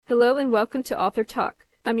Hello and welcome to Author Talk.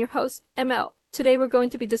 I'm your host, ML. Today we're going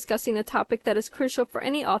to be discussing a topic that is crucial for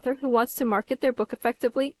any author who wants to market their book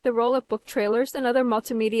effectively, the role of book trailers and other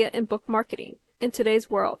multimedia in book marketing. In today's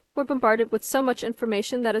world, we're bombarded with so much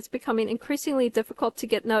information that it's becoming increasingly difficult to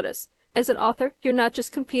get noticed. As an author, you're not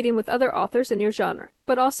just competing with other authors in your genre,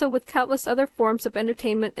 but also with countless other forms of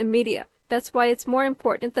entertainment and media. That's why it's more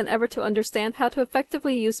important than ever to understand how to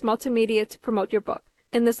effectively use multimedia to promote your book.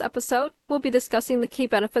 In this episode, we'll be discussing the key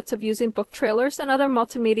benefits of using book trailers and other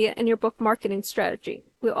multimedia in your book marketing strategy.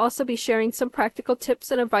 We'll also be sharing some practical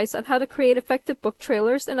tips and advice on how to create effective book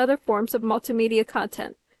trailers and other forms of multimedia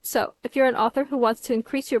content. So, if you're an author who wants to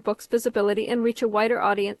increase your book's visibility and reach a wider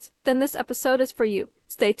audience, then this episode is for you.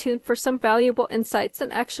 Stay tuned for some valuable insights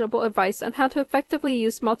and actionable advice on how to effectively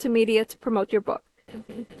use multimedia to promote your book.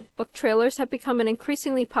 Book trailers have become an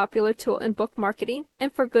increasingly popular tool in book marketing,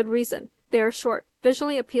 and for good reason. They are short,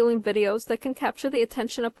 visually appealing videos that can capture the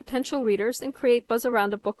attention of potential readers and create buzz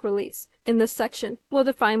around a book release. In this section, we'll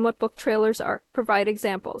define what book trailers are, provide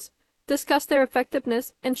examples, discuss their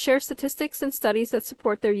effectiveness, and share statistics and studies that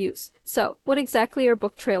support their use. So, what exactly are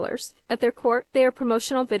book trailers? At their core, they are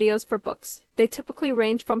promotional videos for books. They typically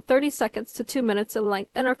range from 30 seconds to 2 minutes in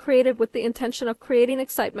length and are created with the intention of creating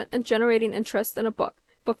excitement and generating interest in a book.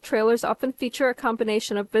 Book trailers often feature a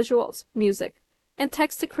combination of visuals, music, and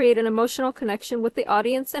text to create an emotional connection with the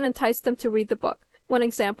audience and entice them to read the book. One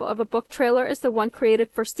example of a book trailer is the one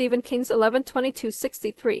created for Stephen King's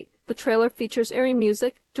 11/22/63. The trailer features eerie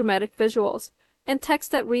music, dramatic visuals, and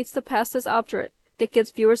text that reads the past as obdurate. It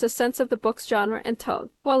gives viewers a sense of the book's genre and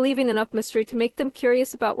tone, while leaving enough mystery to make them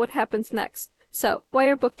curious about what happens next. So, why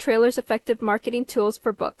are book trailers effective marketing tools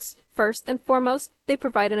for books? First and foremost, they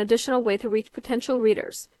provide an additional way to reach potential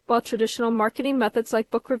readers. While traditional marketing methods like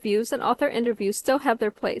book reviews and author interviews still have their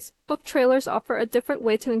place, book trailers offer a different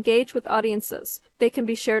way to engage with audiences. They can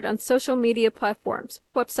be shared on social media platforms,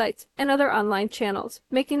 websites, and other online channels,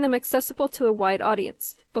 making them accessible to a wide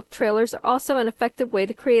audience. Book trailers are also an effective way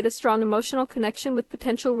to create a strong emotional connection with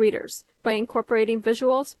potential readers. By incorporating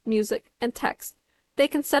visuals, music, and text, they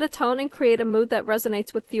can set a tone and create a mood that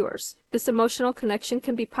resonates with viewers. This emotional connection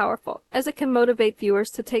can be powerful, as it can motivate viewers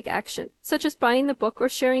to take action, such as buying the book or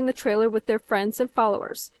sharing the trailer with their friends and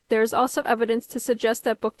followers. There is also evidence to suggest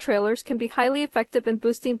that book trailers can be highly effective in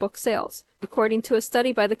boosting book sales. According to a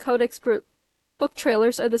study by the Codex Group, book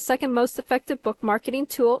trailers are the second most effective book marketing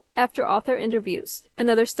tool after author interviews.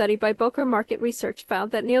 Another study by Booker Market Research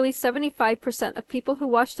found that nearly 75% of people who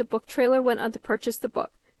watched a book trailer went on to purchase the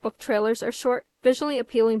book. Book trailers are short, visually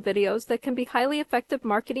appealing videos that can be highly effective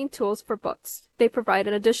marketing tools for books. They provide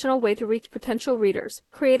an additional way to reach potential readers,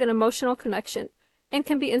 create an emotional connection, and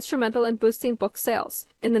can be instrumental in boosting book sales.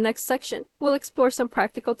 In the next section, we'll explore some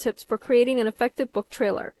practical tips for creating an effective book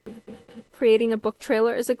trailer. Creating a book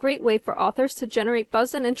trailer is a great way for authors to generate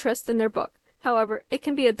buzz and interest in their book. However, it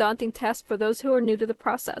can be a daunting task for those who are new to the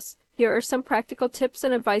process. Here are some practical tips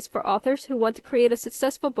and advice for authors who want to create a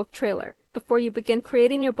successful book trailer. Before you begin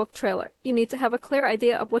creating your book trailer, you need to have a clear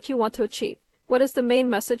idea of what you want to achieve. What is the main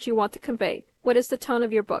message you want to convey? What is the tone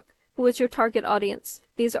of your book? Who is your target audience?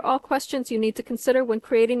 These are all questions you need to consider when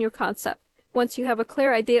creating your concept. Once you have a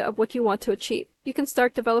clear idea of what you want to achieve, you can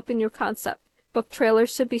start developing your concept. Book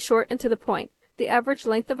trailers should be short and to the point. The average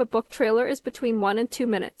length of a book trailer is between 1 and 2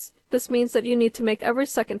 minutes. This means that you need to make every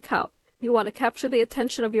second count. You want to capture the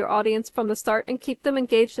attention of your audience from the start and keep them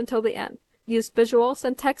engaged until the end. Use visuals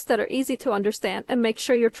and text that are easy to understand and make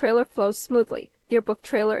sure your trailer flows smoothly. Your book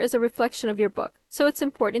trailer is a reflection of your book, so it's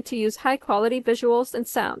important to use high-quality visuals and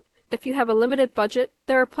sound. If you have a limited budget,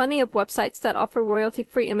 there are plenty of websites that offer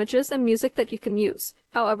royalty-free images and music that you can use.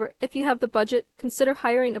 However, if you have the budget, consider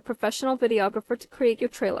hiring a professional videographer to create your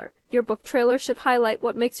trailer. Your book trailer should highlight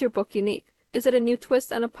what makes your book unique. Is it a new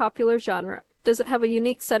twist on a popular genre? Does it have a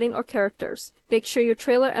unique setting or characters? Make sure your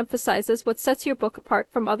trailer emphasizes what sets your book apart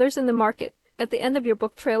from others in the market. At the end of your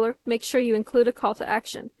book trailer, make sure you include a call to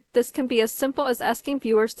action. This can be as simple as asking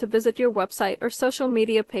viewers to visit your website or social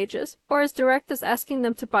media pages, or as direct as asking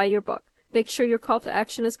them to buy your book. Make sure your call to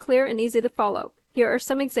action is clear and easy to follow. Here are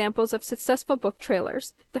some examples of successful book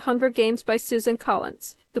trailers. The Hunger Games by Susan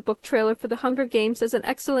Collins. The book trailer for The Hunger Games is an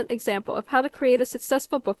excellent example of how to create a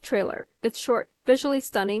successful book trailer. It's short, visually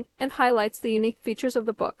stunning, and highlights the unique features of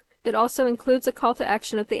the book. It also includes a call to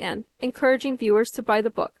action at the end, encouraging viewers to buy the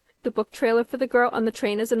book. The book trailer for The Girl on the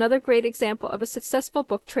Train is another great example of a successful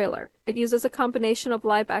book trailer. It uses a combination of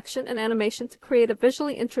live action and animation to create a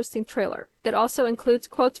visually interesting trailer. It also includes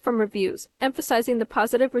quotes from reviews, emphasizing the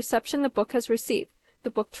positive reception the book has received.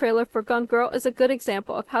 The book trailer for Gone Girl is a good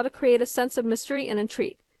example of how to create a sense of mystery and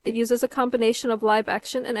intrigue. It uses a combination of live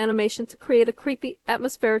action and animation to create a creepy,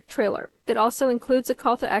 atmospheric trailer. It also includes a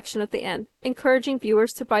call to action at the end, encouraging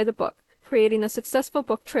viewers to buy the book. Creating a successful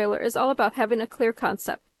book trailer is all about having a clear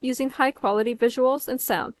concept, using high-quality visuals and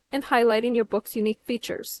sound, and highlighting your book's unique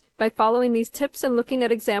features. By following these tips and looking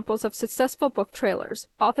at examples of successful book trailers,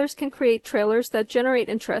 authors can create trailers that generate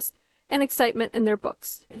interest and excitement in their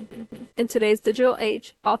books. In today's digital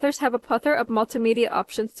age, authors have a plethora of multimedia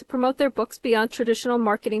options to promote their books beyond traditional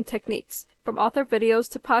marketing techniques. From author videos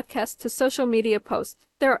to podcasts to social media posts,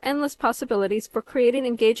 there are endless possibilities for creating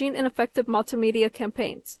engaging and effective multimedia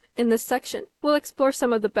campaigns. In this section, we'll explore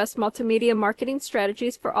some of the best multimedia marketing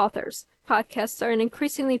strategies for authors. Podcasts are an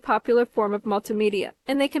increasingly popular form of multimedia,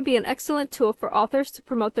 and they can be an excellent tool for authors to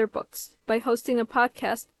promote their books. By hosting a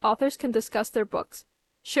podcast, authors can discuss their books,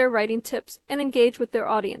 share writing tips, and engage with their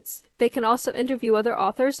audience. They can also interview other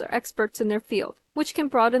authors or experts in their field, which can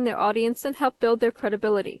broaden their audience and help build their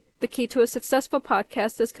credibility. The key to a successful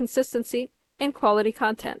podcast is consistency and quality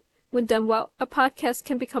content. When done well, a podcast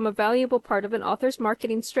can become a valuable part of an author's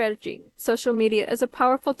marketing strategy. Social media is a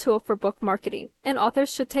powerful tool for book marketing, and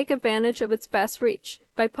authors should take advantage of its vast reach.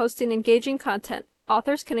 By posting engaging content,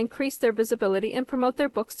 authors can increase their visibility and promote their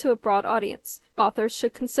books to a broad audience. Authors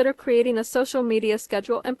should consider creating a social media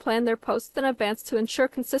schedule and plan their posts in advance to ensure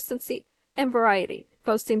consistency and variety.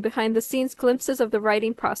 Posting behind-the-scenes glimpses of the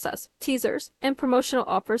writing process, teasers, and promotional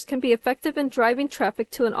offers can be effective in driving traffic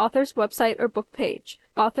to an author's website or book page.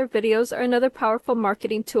 Author videos are another powerful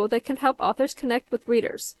marketing tool that can help authors connect with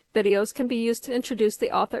readers. Videos can be used to introduce the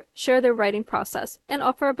author, share their writing process, and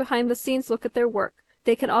offer a behind-the-scenes look at their work.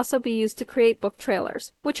 They can also be used to create book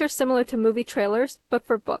trailers, which are similar to movie trailers, but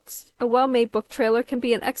for books. A well-made book trailer can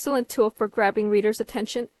be an excellent tool for grabbing readers'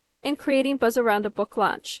 attention and creating buzz around a book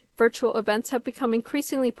launch. Virtual events have become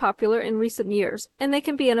increasingly popular in recent years, and they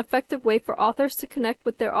can be an effective way for authors to connect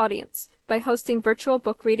with their audience. By hosting virtual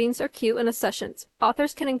book readings or Q&A sessions,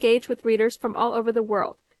 authors can engage with readers from all over the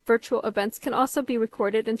world. Virtual events can also be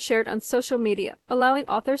recorded and shared on social media, allowing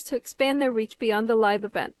authors to expand their reach beyond the live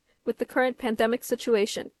event. With the current pandemic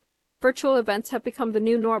situation, virtual events have become the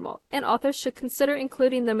new normal, and authors should consider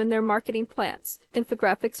including them in their marketing plans.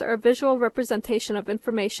 Infographics are a visual representation of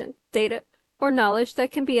information, data, or knowledge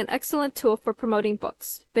that can be an excellent tool for promoting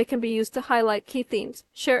books. They can be used to highlight key themes,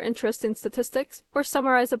 share interesting statistics, or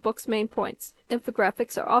summarize a book's main points.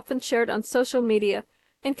 Infographics are often shared on social media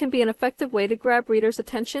and can be an effective way to grab readers'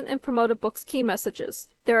 attention and promote a book's key messages.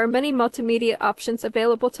 There are many multimedia options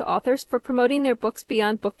available to authors for promoting their books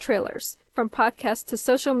beyond book trailers. From podcasts to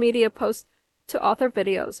social media posts to author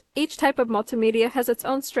videos, each type of multimedia has its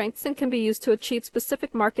own strengths and can be used to achieve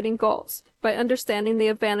specific marketing goals. By understanding the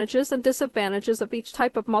advantages and disadvantages of each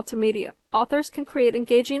type of multimedia, authors can create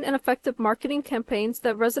engaging and effective marketing campaigns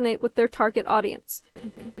that resonate with their target audience.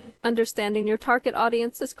 Understanding your target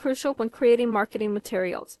audience is crucial when creating marketing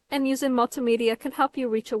materials, and using multimedia can help you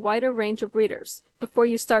reach a wider range of readers. Before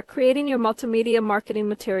you start creating your multimedia marketing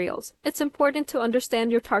materials, it's important to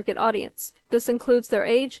understand your target audience. This includes their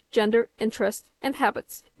age, gender, interests, and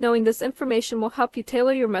habits. Knowing this information will help you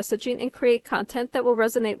tailor your messaging and create content that will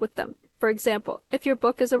resonate with them. For example, if your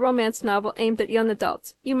book is a romance novel aimed at young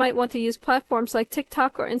adults, you might want to use platforms like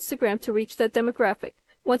TikTok or Instagram to reach that demographic.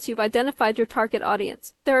 Once you've identified your target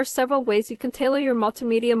audience, there are several ways you can tailor your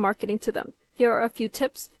multimedia marketing to them. Here are a few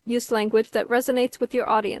tips. Use language that resonates with your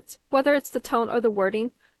audience. Whether it's the tone or the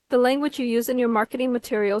wording, the language you use in your marketing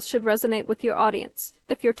materials should resonate with your audience.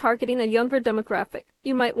 If you're targeting a younger demographic,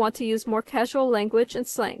 you might want to use more casual language and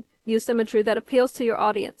slang. Use imagery that appeals to your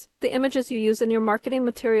audience. The images you use in your marketing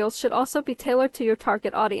materials should also be tailored to your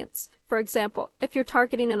target audience. For example, if you're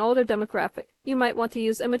targeting an older demographic, you might want to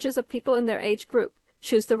use images of people in their age group.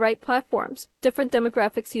 Choose the right platforms. Different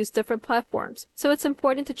demographics use different platforms, so it's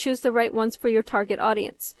important to choose the right ones for your target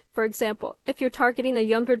audience. For example, if you're targeting a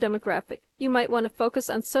younger demographic, you might want to focus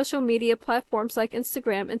on social media platforms like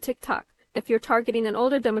Instagram and TikTok. If you're targeting an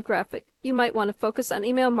older demographic, you might want to focus on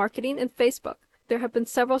email marketing and Facebook. There have been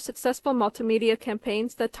several successful multimedia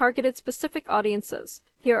campaigns that targeted specific audiences.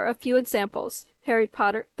 Here are a few examples. Harry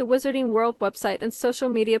Potter, the Wizarding World website and social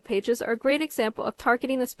media pages are a great example of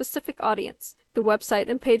targeting a specific audience. The website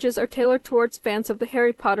and pages are tailored towards fans of the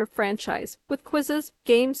Harry Potter franchise, with quizzes,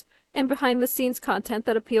 games, and behind-the-scenes content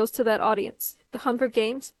that appeals to that audience. The Hunger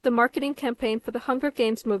Games, the marketing campaign for the Hunger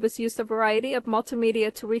Games movies used a variety of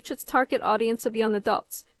multimedia to reach its target audience of young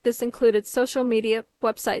adults. This included social media,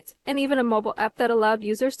 websites, and even a mobile app that allowed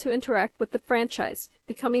users to interact with the franchise.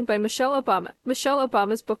 Becoming by Michelle Obama. Michelle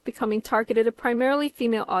Obama's book Becoming targeted a primarily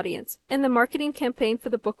female audience, and the marketing campaign for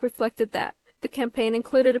the book reflected that. The campaign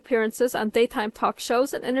included appearances on daytime talk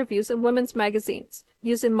shows and interviews in women's magazines.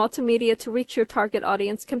 Using multimedia to reach your target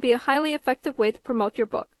audience can be a highly effective way to promote your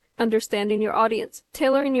book. Understanding your audience,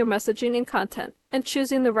 tailoring your messaging and content, and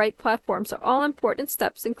choosing the right platforms are all important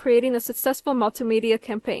steps in creating a successful multimedia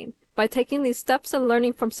campaign. By taking these steps and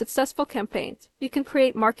learning from successful campaigns, you can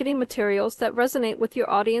create marketing materials that resonate with your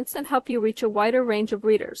audience and help you reach a wider range of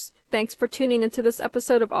readers. Thanks for tuning into this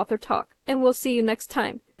episode of Author Talk, and we'll see you next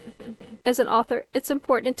time. As an author, it's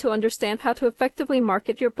important to understand how to effectively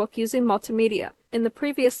market your book using multimedia. In the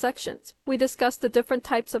previous sections, we discussed the different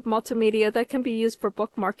types of multimedia that can be used for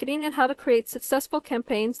book marketing and how to create successful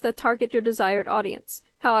campaigns that target your desired audience.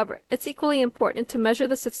 However, it's equally important to measure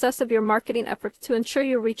the success of your marketing efforts to ensure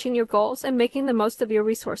you're reaching your goals and making the most of your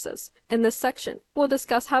resources. In this section, we'll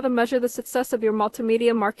discuss how to measure the success of your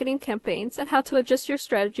multimedia marketing campaigns and how to adjust your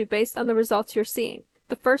strategy based on the results you're seeing.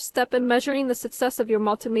 The first step in measuring the success of your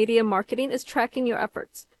multimedia marketing is tracking your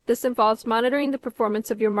efforts. This involves monitoring the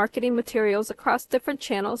performance of your marketing materials across different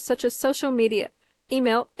channels such as social media,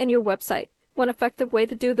 email, and your website. One effective way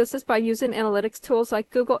to do this is by using analytics tools like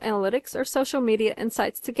Google Analytics or social media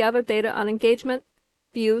insights to gather data on engagement,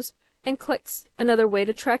 views, and clicks. Another way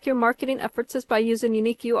to track your marketing efforts is by using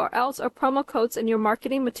unique URLs or promo codes in your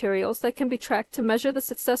marketing materials that can be tracked to measure the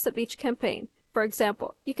success of each campaign. For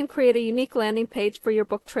example, you can create a unique landing page for your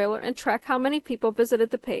book trailer and track how many people visited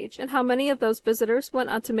the page and how many of those visitors went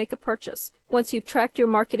on to make a purchase. Once you've tracked your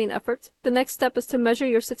marketing efforts, the next step is to measure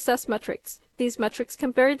your success metrics. These metrics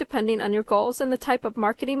can vary depending on your goals and the type of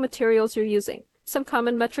marketing materials you're using. Some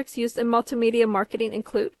common metrics used in multimedia marketing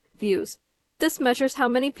include views. This measures how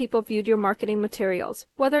many people viewed your marketing materials,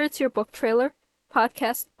 whether it's your book trailer,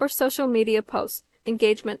 podcast, or social media posts.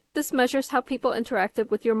 Engagement. This measures how people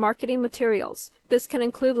interacted with your marketing materials. This can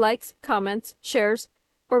include likes, comments, shares,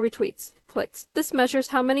 or retweets. Clicks. This measures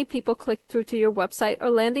how many people clicked through to your website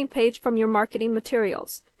or landing page from your marketing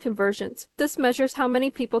materials. Conversions. This measures how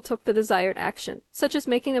many people took the desired action, such as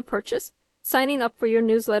making a purchase, signing up for your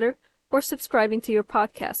newsletter, or subscribing to your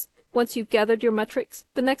podcast. Once you've gathered your metrics,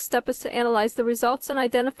 the next step is to analyze the results and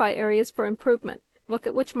identify areas for improvement. Look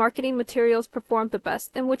at which marketing materials performed the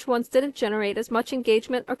best and which ones didn't generate as much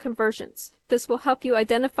engagement or conversions. This will help you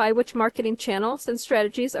identify which marketing channels and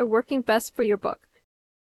strategies are working best for your book.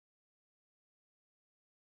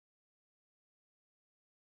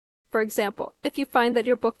 For example, if you find that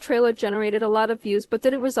your book trailer generated a lot of views but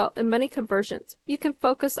didn't result in many conversions, you can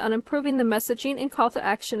focus on improving the messaging and call to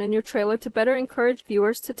action in your trailer to better encourage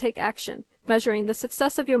viewers to take action. Measuring the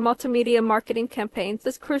success of your multimedia marketing campaigns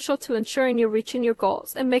is crucial to ensuring you're reaching your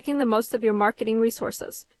goals and making the most of your marketing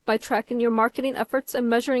resources. By tracking your marketing efforts and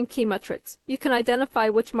measuring key metrics, you can identify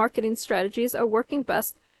which marketing strategies are working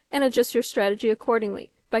best and adjust your strategy accordingly.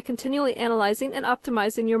 By continually analyzing and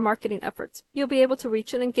optimizing your marketing efforts, you'll be able to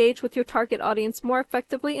reach and engage with your target audience more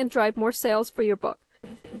effectively and drive more sales for your book.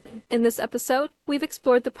 In this episode, we've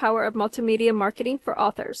explored the power of multimedia marketing for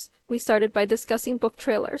authors. We started by discussing book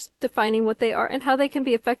trailers, defining what they are and how they can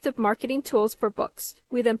be effective marketing tools for books.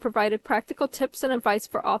 We then provided practical tips and advice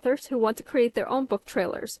for authors who want to create their own book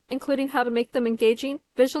trailers, including how to make them engaging,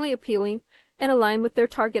 visually appealing, and align with their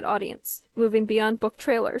target audience. Moving beyond book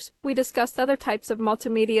trailers, we discussed other types of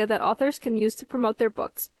multimedia that authors can use to promote their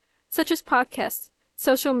books, such as podcasts,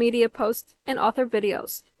 social media posts, and author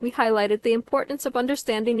videos. We highlighted the importance of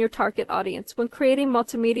understanding your target audience when creating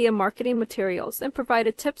multimedia marketing materials and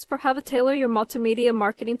provided tips for how to tailor your multimedia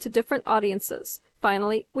marketing to different audiences.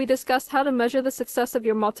 Finally, we discussed how to measure the success of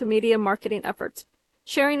your multimedia marketing efforts,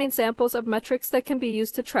 sharing examples of metrics that can be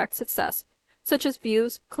used to track success, such as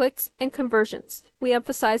views, clicks, and conversions. We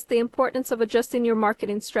emphasized the importance of adjusting your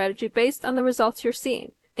marketing strategy based on the results you're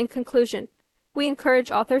seeing. In conclusion, we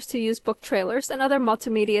encourage authors to use book trailers and other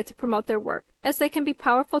multimedia to promote their work, as they can be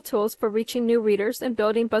powerful tools for reaching new readers and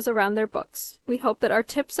building buzz around their books. We hope that our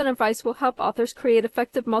tips and advice will help authors create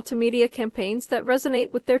effective multimedia campaigns that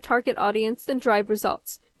resonate with their target audience and drive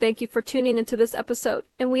results. Thank you for tuning into this episode,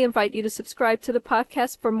 and we invite you to subscribe to the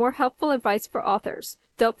podcast for more helpful advice for authors.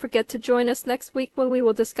 Don't forget to join us next week when we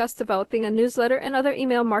will discuss developing a newsletter and other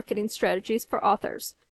email marketing strategies for authors.